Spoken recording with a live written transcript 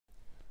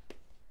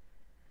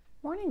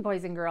Morning,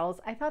 boys and girls.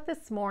 I thought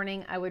this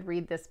morning I would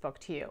read this book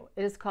to you.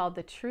 It is called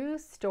The True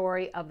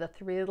Story of the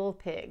Three Little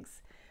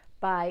Pigs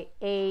by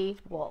A.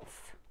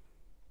 Wolfe.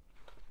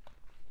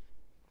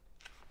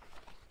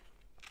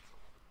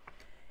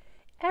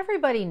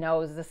 Everybody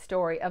knows the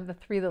story of the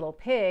three little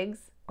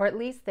pigs, or at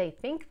least they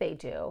think they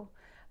do,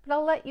 but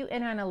I'll let you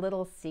in on a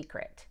little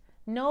secret.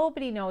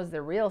 Nobody knows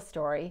the real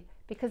story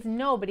because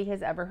nobody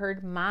has ever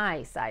heard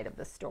my side of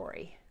the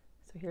story.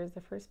 So here's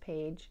the first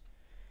page.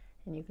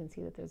 And you can see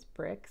that there's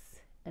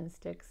bricks and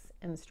sticks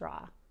and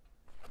straw.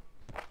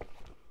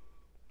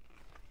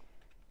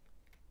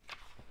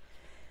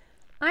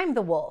 I'm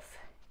the wolf,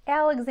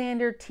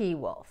 Alexander T.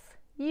 Wolfe.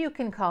 You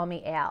can call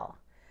me Al.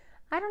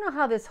 I don't know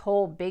how this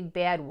whole big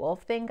bad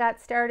wolf thing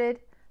got started,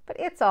 but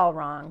it's all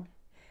wrong.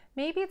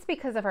 Maybe it's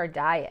because of our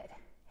diet.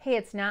 Hey,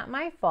 it's not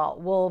my fault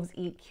wolves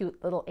eat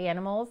cute little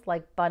animals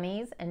like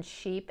bunnies and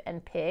sheep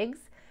and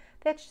pigs.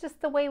 That's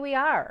just the way we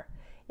are.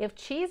 If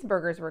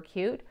cheeseburgers were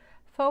cute,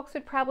 folks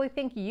would probably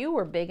think you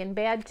were big and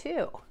bad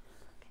too.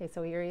 Okay,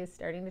 so here he is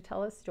starting to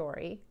tell his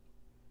story.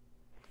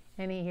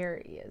 And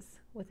here he is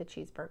with a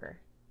cheeseburger.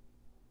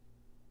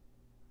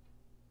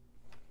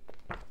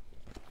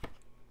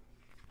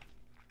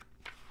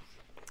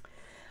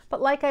 But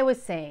like I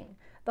was saying,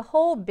 the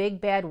whole big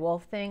bad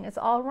wolf thing is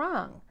all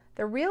wrong.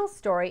 The real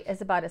story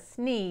is about a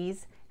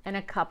sneeze and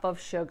a cup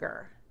of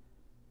sugar.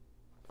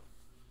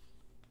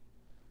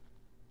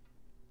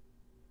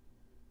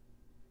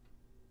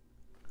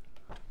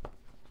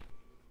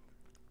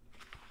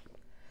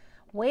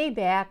 Way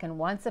back and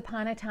once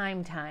upon a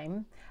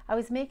time, I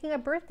was making a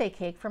birthday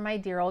cake for my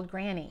dear old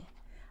granny.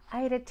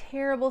 I had a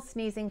terrible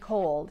sneezing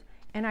cold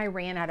and I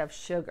ran out of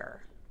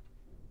sugar.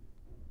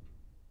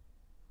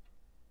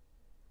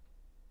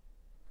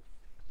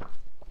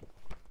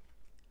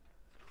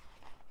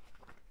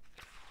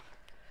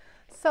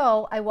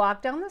 So I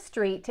walked down the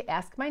street to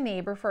ask my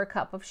neighbor for a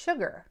cup of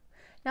sugar.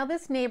 Now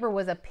this neighbor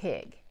was a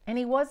pig and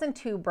he wasn't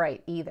too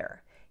bright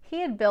either. He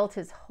had built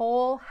his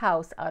whole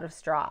house out of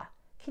straw.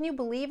 Can you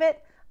believe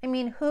it? I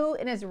mean, who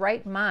in his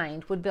right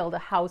mind would build a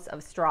house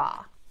of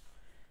straw?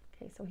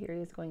 Okay, so here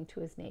he is going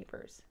to his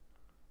neighbors.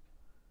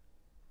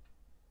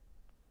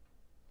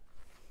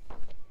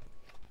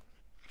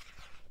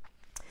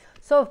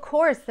 So of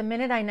course, the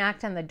minute I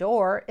knocked on the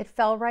door, it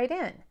fell right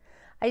in.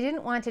 I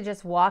didn't want to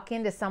just walk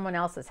into someone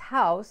else's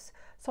house,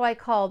 so I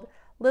called,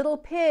 little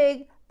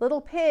pig,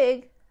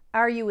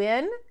 are you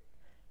in?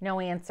 No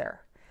answer.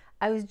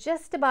 I was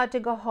just about to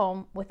go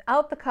home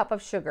without the cup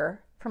of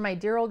sugar for my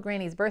dear old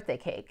granny's birthday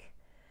cake.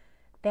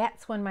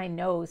 That's when my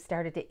nose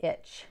started to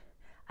itch.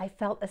 I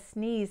felt a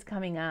sneeze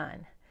coming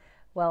on.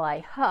 Well, I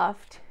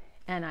huffed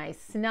and I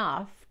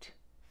snuffed.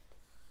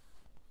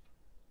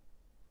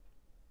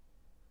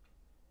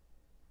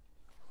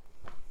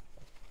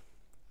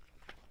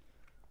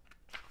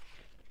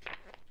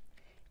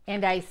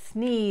 And I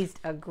sneezed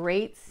a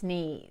great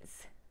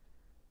sneeze.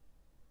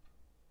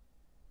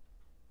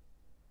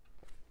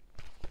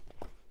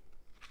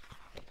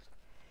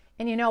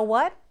 And you know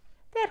what?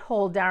 That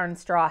whole darn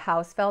straw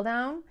house fell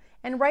down,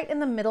 and right in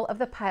the middle of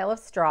the pile of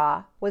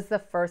straw was the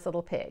first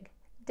little pig,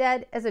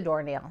 dead as a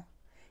doornail.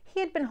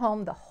 He had been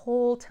home the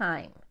whole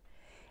time.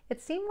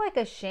 It seemed like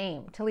a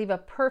shame to leave a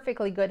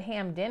perfectly good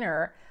ham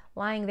dinner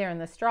lying there in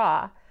the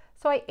straw,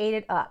 so I ate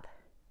it up.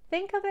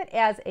 Think of it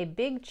as a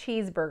big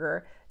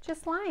cheeseburger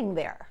just lying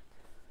there.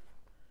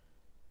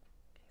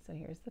 Okay, so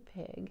here's the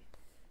pig,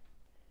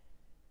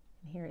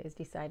 and here he is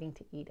deciding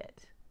to eat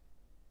it.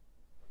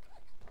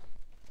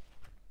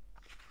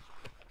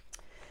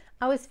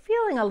 I was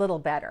feeling a little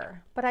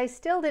better, but I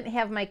still didn't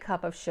have my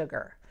cup of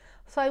sugar.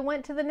 So I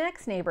went to the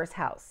next neighbor's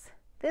house.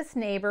 This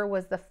neighbor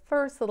was the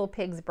first little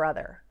pig's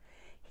brother.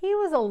 He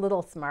was a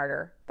little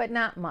smarter, but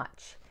not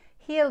much.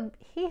 He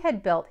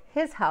had built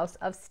his house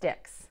of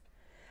sticks.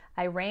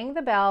 I rang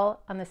the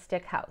bell on the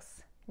stick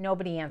house.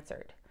 Nobody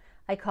answered.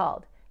 I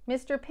called,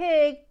 Mr.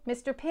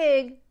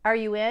 Pig, are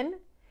you in?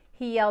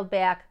 He yelled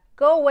back,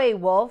 go away,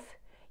 wolf.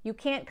 You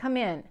can't come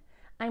in.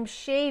 I'm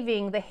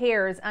shaving the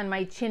hairs on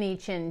my chinny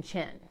chin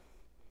chin.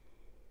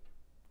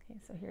 Okay,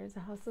 so here's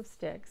the house of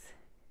sticks.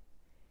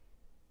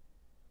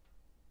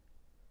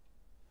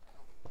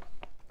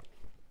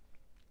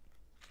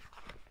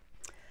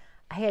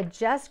 I had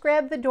just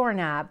grabbed the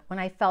doorknob when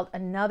I felt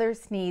another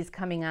sneeze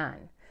coming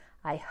on.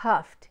 I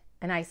huffed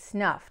and I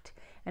snuffed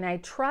and I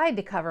tried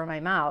to cover my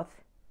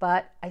mouth,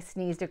 but I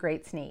sneezed a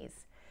great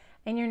sneeze.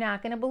 And you're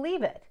not going to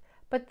believe it,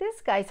 but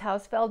this guy's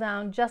house fell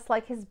down just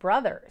like his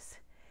brother's.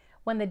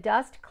 When the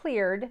dust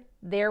cleared,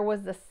 there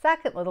was the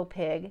second little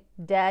pig,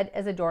 dead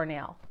as a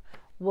doornail.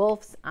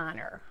 Wolf's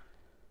honor.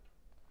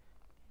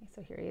 Okay,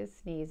 so here he is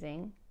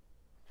sneezing.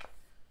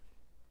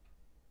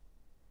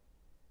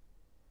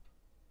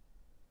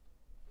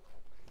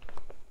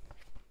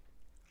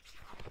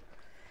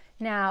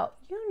 Now,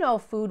 you know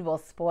food will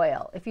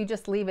spoil if you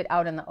just leave it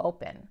out in the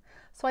open.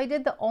 So I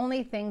did the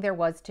only thing there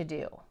was to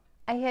do.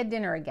 I had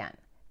dinner again.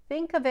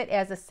 Think of it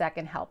as a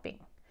second helping.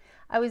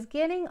 I was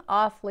getting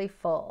awfully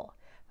full,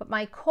 but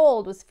my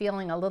cold was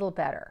feeling a little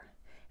better.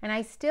 and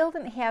I still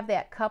didn't have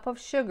that cup of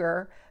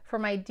sugar for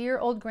my dear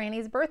old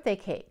granny's birthday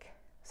cake.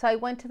 So I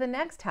went to the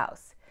next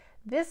house.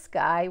 This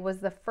guy was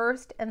the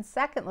first and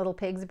second little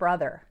pig's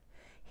brother.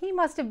 He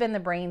must have been the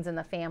brains in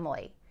the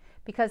family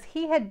because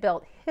he had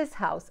built his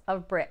house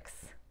of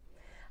bricks.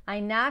 I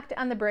knocked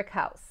on the brick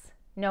house.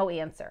 No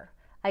answer.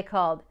 I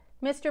called,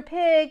 "Mr.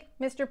 Pig,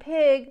 Mr.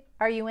 Pig,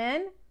 are you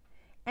in?"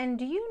 And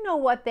do you know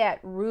what that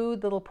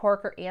rude little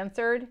porker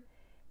answered?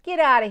 "Get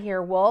out of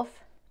here,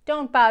 Wolf.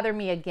 Don't bother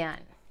me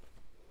again."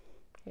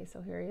 Okay,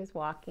 so here he is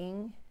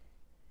walking.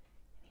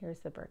 Here's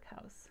the brick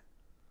house.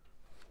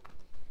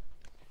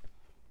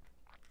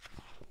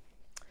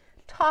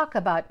 Talk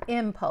about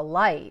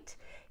impolite.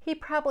 He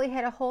probably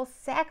had a whole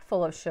sack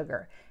full of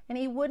sugar, and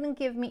he wouldn't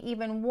give me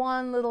even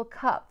one little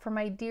cup for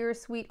my dear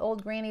sweet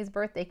old granny's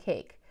birthday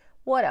cake.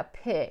 What a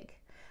pig.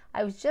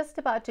 I was just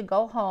about to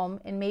go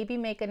home and maybe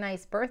make a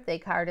nice birthday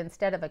card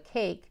instead of a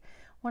cake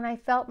when I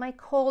felt my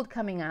cold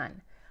coming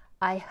on.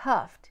 I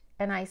huffed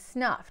and I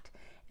snuffed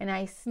and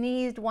I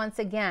sneezed once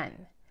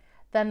again.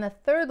 Then the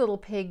third little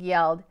pig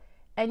yelled,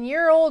 "And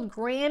your old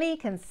granny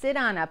can sit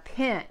on a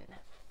pin."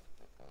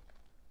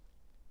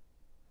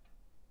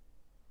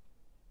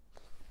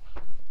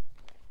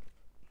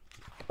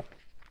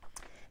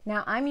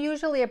 Now, I'm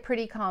usually a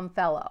pretty calm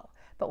fellow,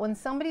 but when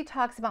somebody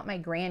talks about my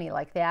granny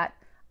like that,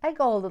 I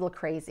go a little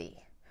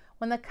crazy.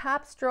 When the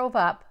cops drove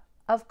up,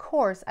 of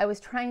course, I was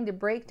trying to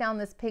break down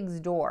this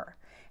pig's door,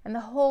 and the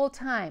whole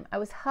time I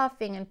was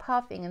huffing and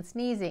puffing and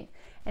sneezing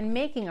and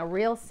making a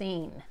real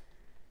scene.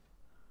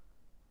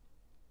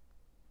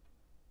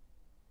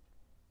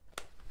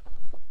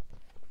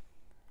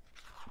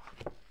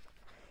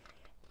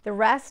 The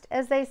rest,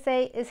 as they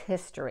say, is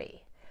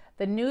history.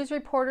 The news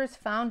reporters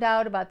found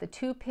out about the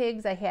two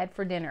pigs I had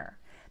for dinner.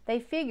 They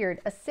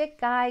figured a sick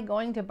guy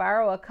going to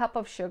borrow a cup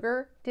of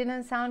sugar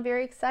didn't sound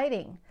very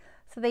exciting,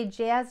 so they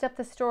jazzed up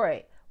the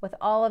story with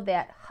all of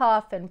that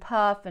huff and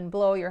puff and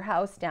blow your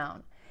house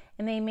down,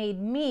 and they made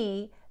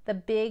me the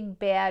big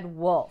bad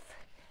wolf.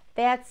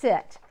 That's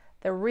it,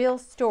 the real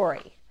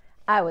story.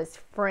 I was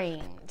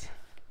framed.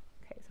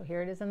 Okay, so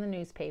here it is in the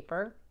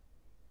newspaper.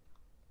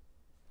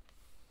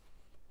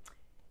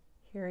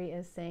 Here he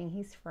is saying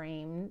he's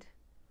framed.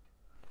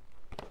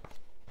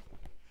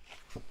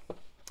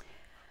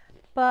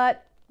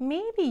 But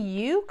maybe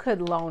you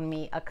could loan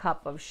me a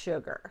cup of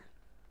sugar.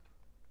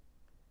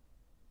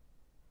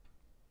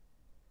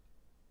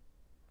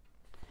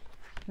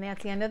 And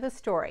that's the end of the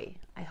story.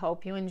 I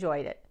hope you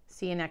enjoyed it.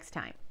 See you next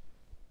time.